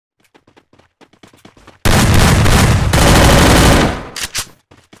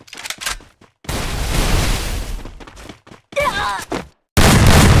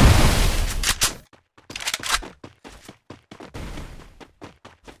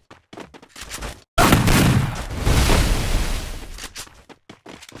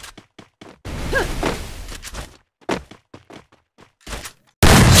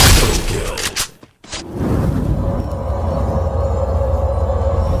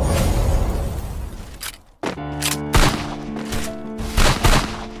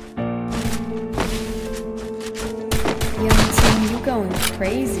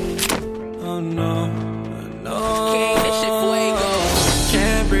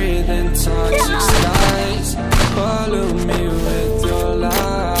toxic skies, pollute me with your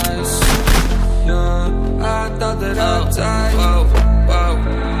lies. Yeah, I thought that I'd die.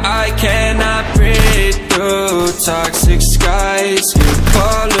 I cannot breathe through toxic skies. You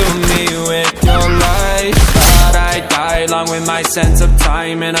pollute me with your lies. Thought I'd die along with my sense of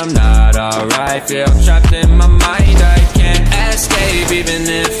time, and I'm not alright. Feel trapped in my mind, I can't escape even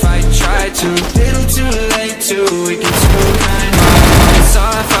if I try to. Little too late, too weak and too kind. My heart's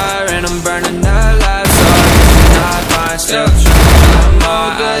on fire and I'm burning alive, so I guess I'm not fine, still trying. I know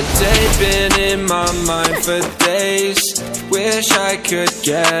that they've been in my mind for days. Wish I could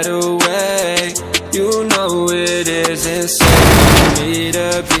get away. You know it isn't safe for me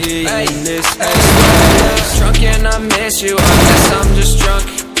to be in this place. Drunk and I miss you, I guess I'm just drunk.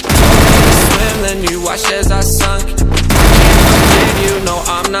 Swim, then you watched as I sunk. I can't forgive you, no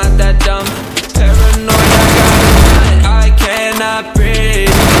I'm not that dumb. Paranoid, I gotta run. I cannot breathe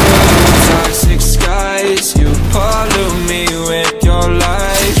through toxic skies. You pollute me with your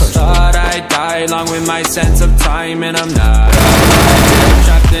lies. Thought I'd die along with my sense of time, and I'm not alright.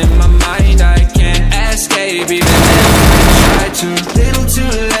 Trapped in my mind, I can't escape even if I try to. Little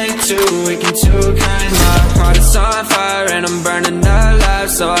too late, too weak and too kind. My heart is on fire and I'm burning alive,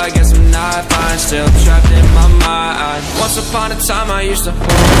 so I guess I'm not fine, still trapped in my mind. Once upon a time I used to hold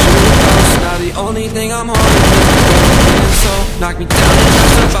you close. Now the only thing I'm holding is broken soul. Knock me down and I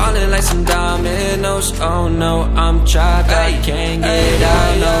start falling like some dominoes. Oh no, I'm trapped, I can't get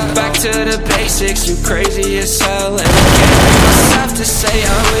out, no. Back to the basics, you crazy as hell. And I can't bring myself to say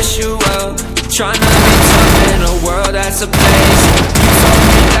I wish you well. Trying to be tough in a world that's a place. You told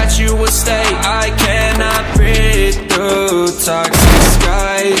me that you would stay. I cannot breathe through toxic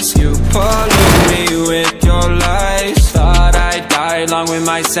skies. You pollute me with your lies. Thought I'd die along with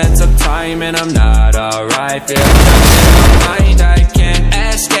my sense of time, and I'm not alright. Feel trapped in my mind, I can't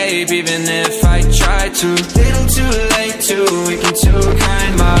escape even if I try to. Little too late, too weak and too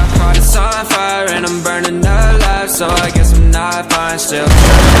kind. My heart is on fire and I'm burning alive, so I guess I'm not fine, still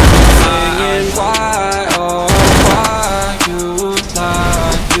singing why, oh why you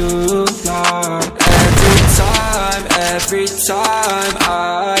lie, you lie. Every time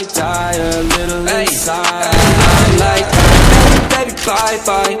I die a little inside. I'm like, baby,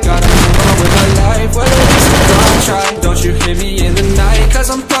 bye-bye. Gotta move on with my life, well at least I'm gonna try. Don't you hear me in the night, cause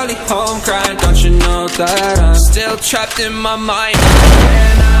I'm probably home crying. Don't you know that I'm still trapped in my mind? I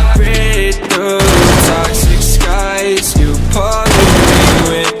cannot breathe through toxic skies. You pollute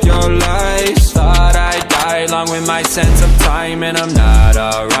me with your lies. Thought I'd die along with my sense of time, and I'm not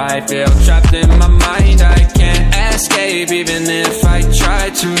alright. Feel trapped in my mind, I can't escape even if I try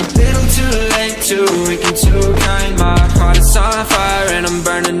to. Little too late, too weak and too kind. My heart is on fire and I'm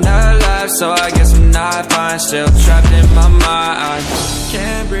burning alive, so I guess I'm not fine, still trapped in my mind.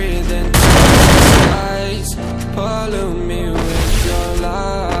 Can't breathe into the skies, pollute me with your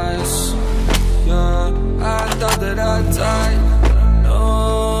lies. Yeah, I thought that I'd die.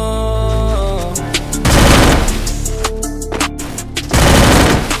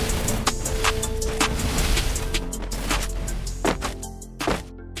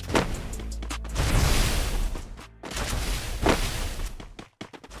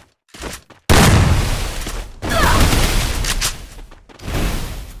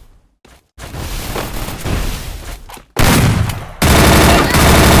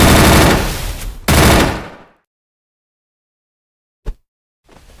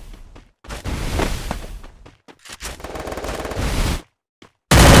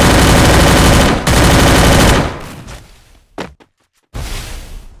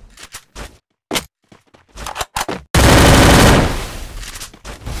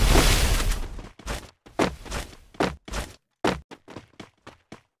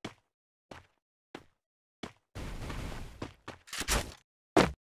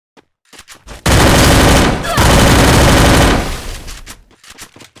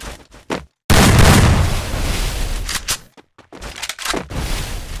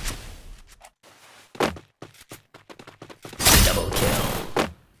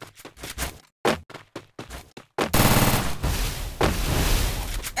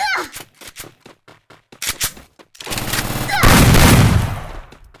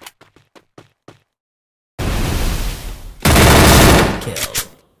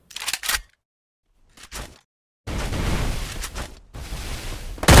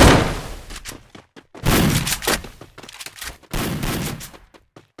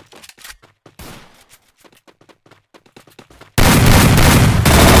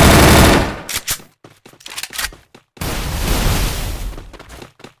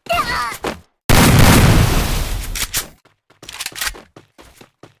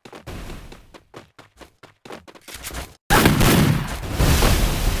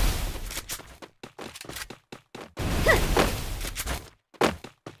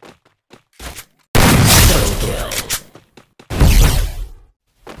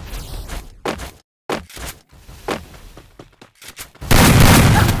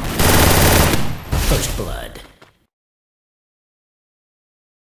 First blood.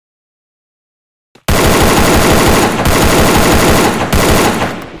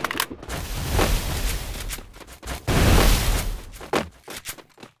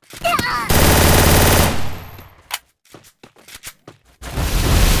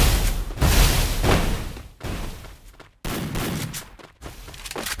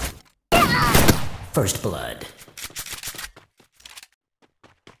 First blood.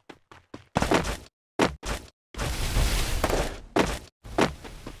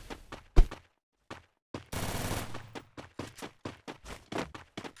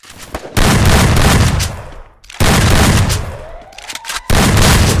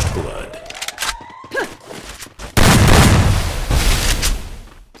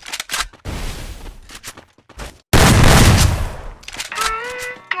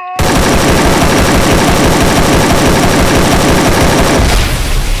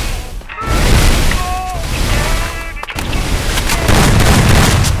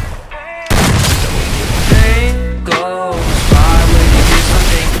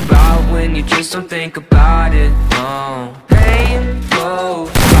 Don't think about it, no. Pain goes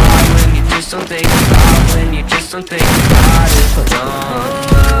by when you just don't think about, when you just don't think about it, no.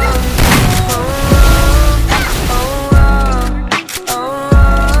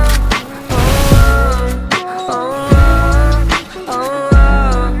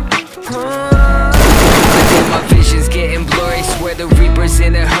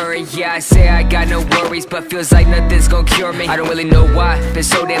 In a hurry, yeah, I say I got no worries, but feels like nothing's gonna cure me. I don't really know why, been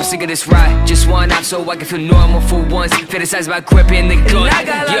so damn sick of this ride. Just one off so I can feel normal for once. Fantasize about gripping the gun. And I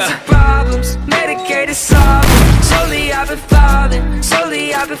got lots of problems, medicated solve them. Slowly I've been falling,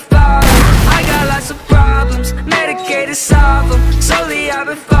 slowly I've been falling. I got lots of problems, medicated solve them. Slowly I've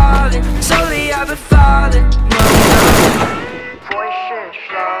been falling, slowly I've been falling. No, no. Voices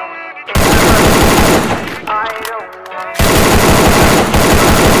slow, I don't want.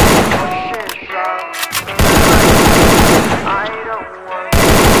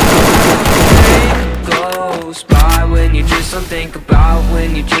 Don't think about,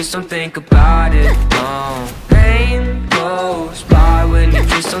 when you just don't think about it, no. Pain goes by when you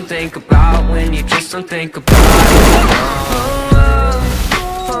just don't think about, when you just don't think about it, no.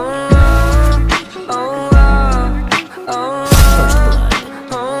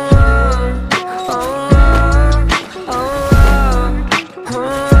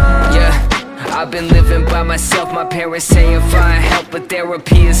 I've been living by myself, my parents say if I help, but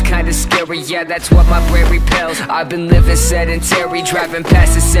therapy is kinda scary, yeah, that's what my brain repels. I've been living sedentary, driving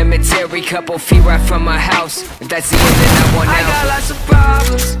past the cemetery, couple feet right from my house. If that's the end, then I want out. I got lots of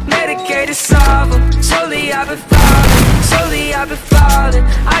problems, medicated solve them. Slowly I've been falling, slowly I've been falling.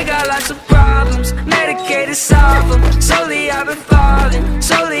 I got lots of problems, medicated solve them. Slowly I've been falling,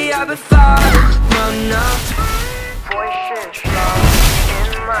 slowly I've been falling. No, no. Voices slow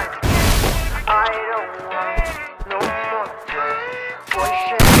in my head. I don't want no more drugs.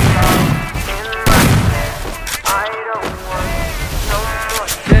 Voices loud in my head. I don't want no more.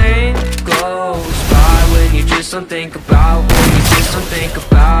 Pain goes by when you just don't think about, when you just don't think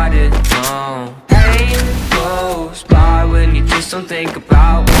about it, no. Pain goes by when you just don't think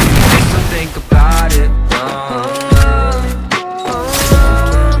about, when you just don't think about it, no.